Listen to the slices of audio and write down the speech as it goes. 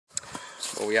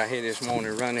Well, we out here this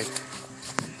morning running,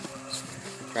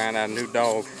 trying out a new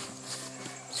dog.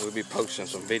 We'll be posting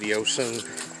some videos soon.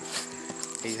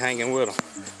 He's hanging with him.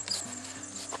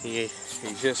 He's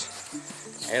just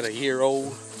at a year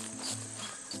old,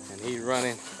 and he's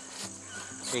running.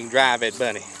 He can drive that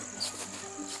bunny.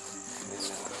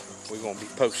 And, we're gonna be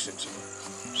posting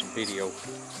some video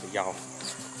for y'all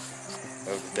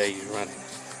of the day he's running.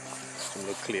 Some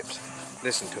little clips.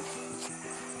 Listen to him.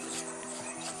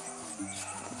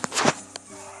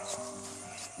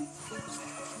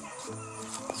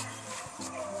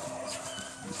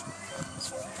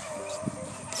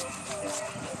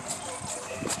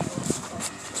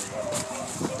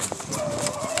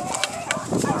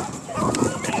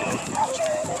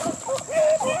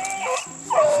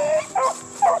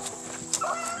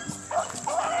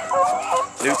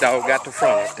 New dog got the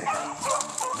front up there.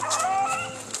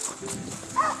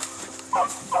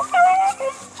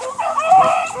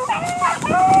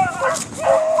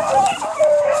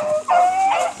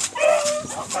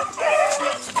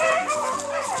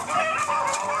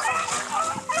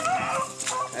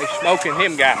 They smoking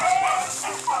him, guys.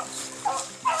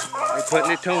 They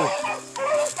putting it to him.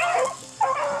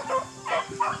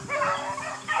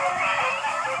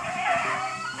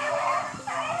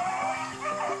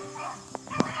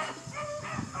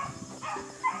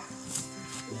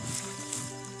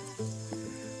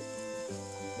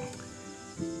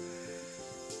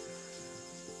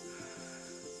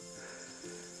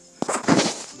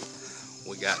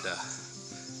 We got the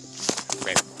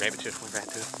rabbit just went back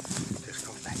to it. Just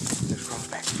cross back. Just cross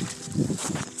back.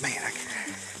 Man, I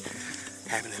can't.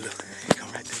 Having a look. He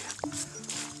come right there.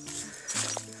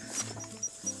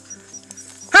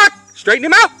 Ha! Straighten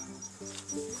him out!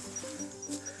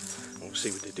 I want to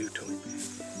see what they do to him.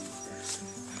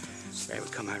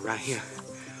 Rabbit come out right here.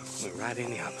 Went right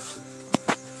in the other.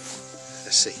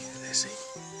 Let's see. Let's see.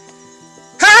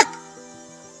 Ha!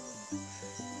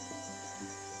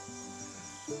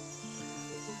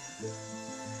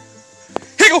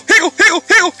 Higgle, higgle, higgle,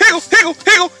 higgle, higgle, higgle,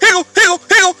 higgle, higgle, higgle,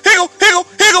 higgle, higgle, higgle,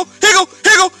 higgle,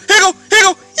 higgle, higgle, higgle,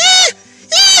 higgle,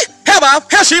 hell Bob,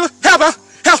 hell Sheba, hell Bob,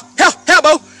 hell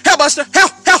Bo, hell Buster, hell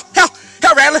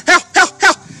Rattler, hell, haggle,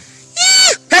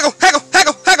 haggle, haggle, haggle,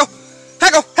 haggle, haggle, haggle,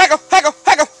 haggle, haggle, haggle,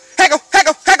 haggle, haggle, haggle,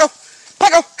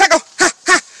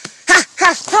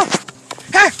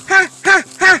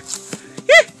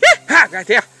 ha, right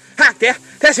there, ha, there,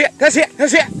 that's it, that's it,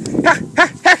 that's it, ha, ha,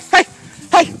 ha, hey.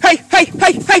 Hey, hey, hey,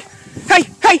 hey, hey, hey,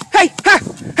 hey, hey, ha,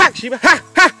 ha, Sheba, ha,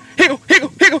 ha, higgle, higgle,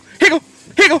 higgle, higgle,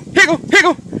 higgle, higgle, higgle,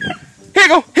 higgle,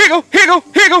 higgle, higgle, higgle,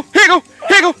 higgle, higgle,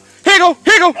 higgle,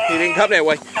 higgle. He didn't come that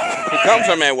way. He comes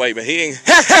from that way, but he ain't.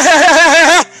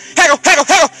 Haggle, haggle,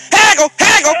 haggle, haggle,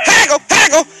 haggle, haggle,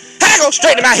 haggle, haggle,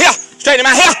 straight to my heel, straight to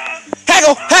my heel.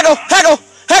 Haggle, haggle, haggle,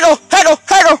 haggle, haggle,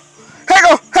 haggle,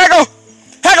 haggle, haggle,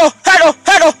 haggle, haggle,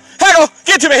 haggle, haggle,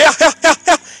 get to me here, here, here,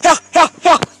 here, here, here,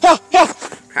 here, here.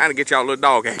 Trying to get y'all little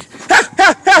dog age.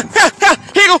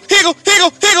 Higgle, higgle,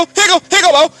 higgle, higgle, higgle,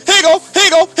 higgle, bo, higgle,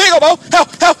 higgle, higgle, bo, hell,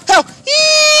 hell, hell.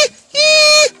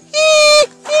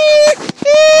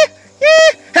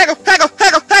 Haggle, haggle,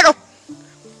 haggle, haggle.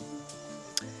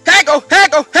 Haggle,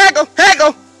 haggle, haggle,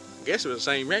 haggle. I guess it was the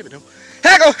same rabbit though.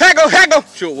 Haggle, haggle, haggle.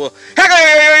 Sure was. Haggle,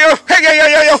 yo, haggle, yo.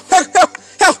 Hell, hell,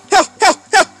 hell, hell,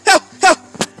 hell, hell.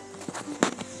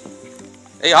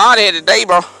 They hard-headed today,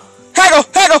 bro. Haggle,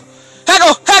 haggle.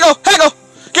 Haggle, haggle, haggle.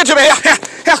 Get to me here.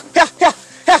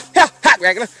 Hack,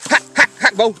 regular.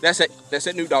 Hack, Bo. That's it. That's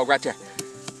that new dog right there.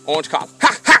 Orange collar.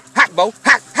 Hack, Bo.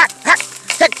 Hack. Heck. Hack.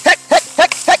 That's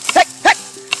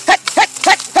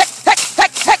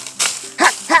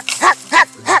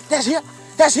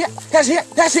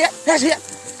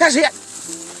it.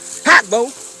 Hack,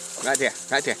 Bo. Right there.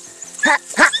 Hack.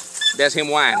 That's him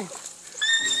whining.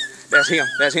 That's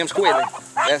him squealing.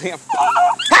 That's him.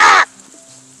 Hack.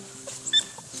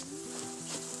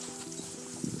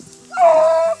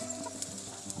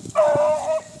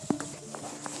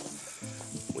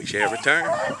 We shall return.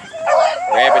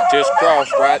 Rabbit just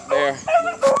crossed right there.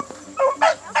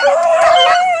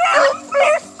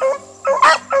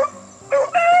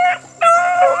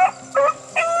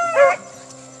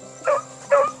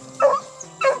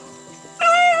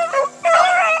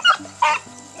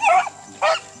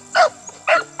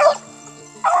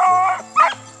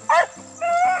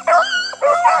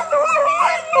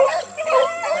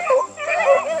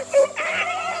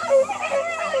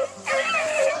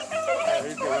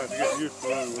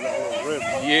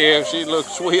 Yeah, she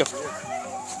looks swift.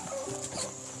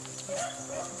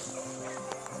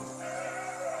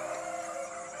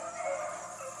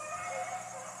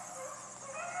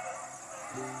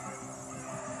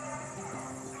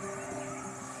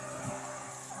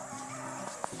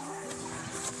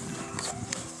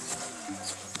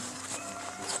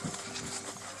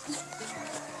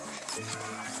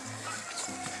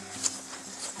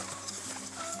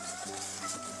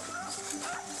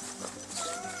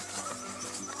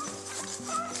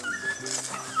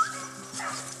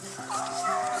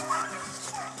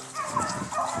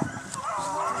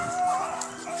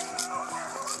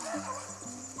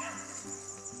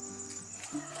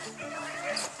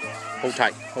 Hold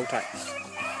tight, hold tight.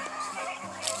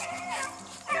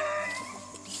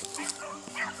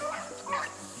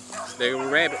 There goes a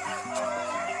rabbit.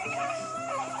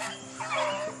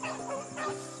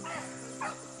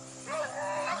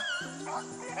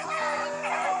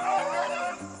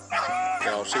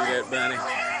 Y'all see that bunny?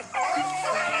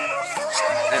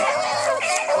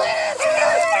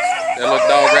 That little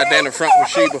dog right there in the front with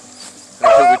Sheba. That's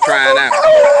what we're trying out.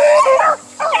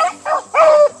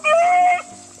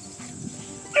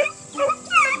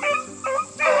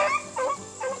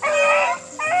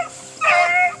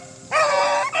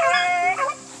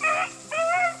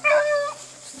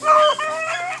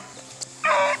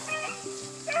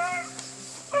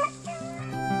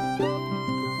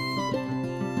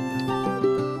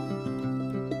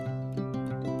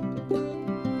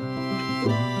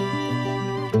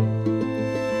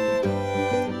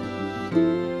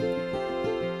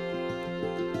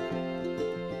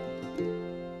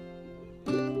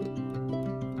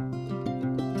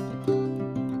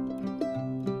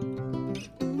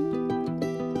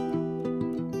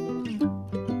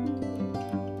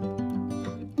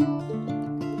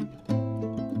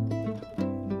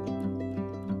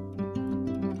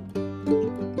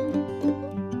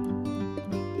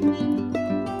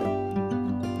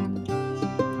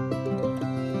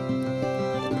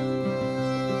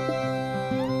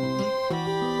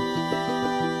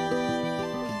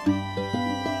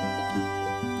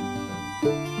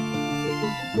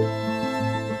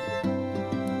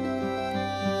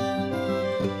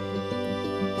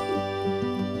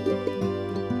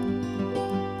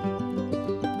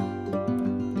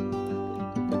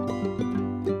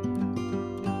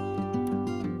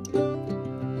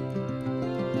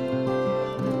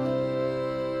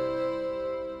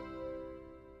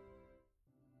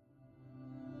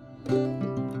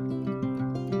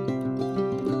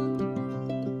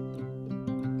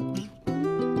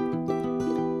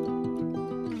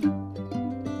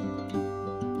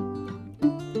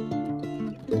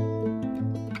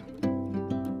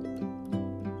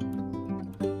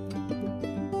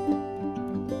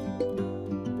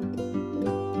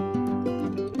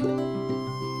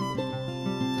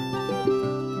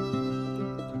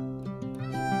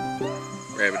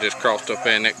 Rabbit just crossed up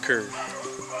in that curve.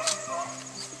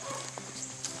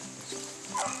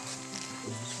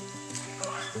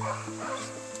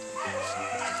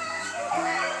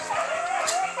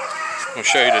 I'm gonna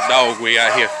show you the dog we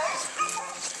out here.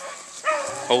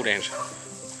 Hold on.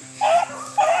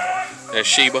 That's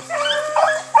Sheba.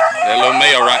 That little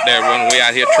male right there when we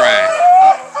out here trying.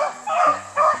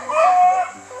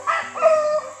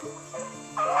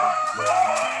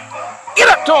 Get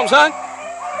up to him, son.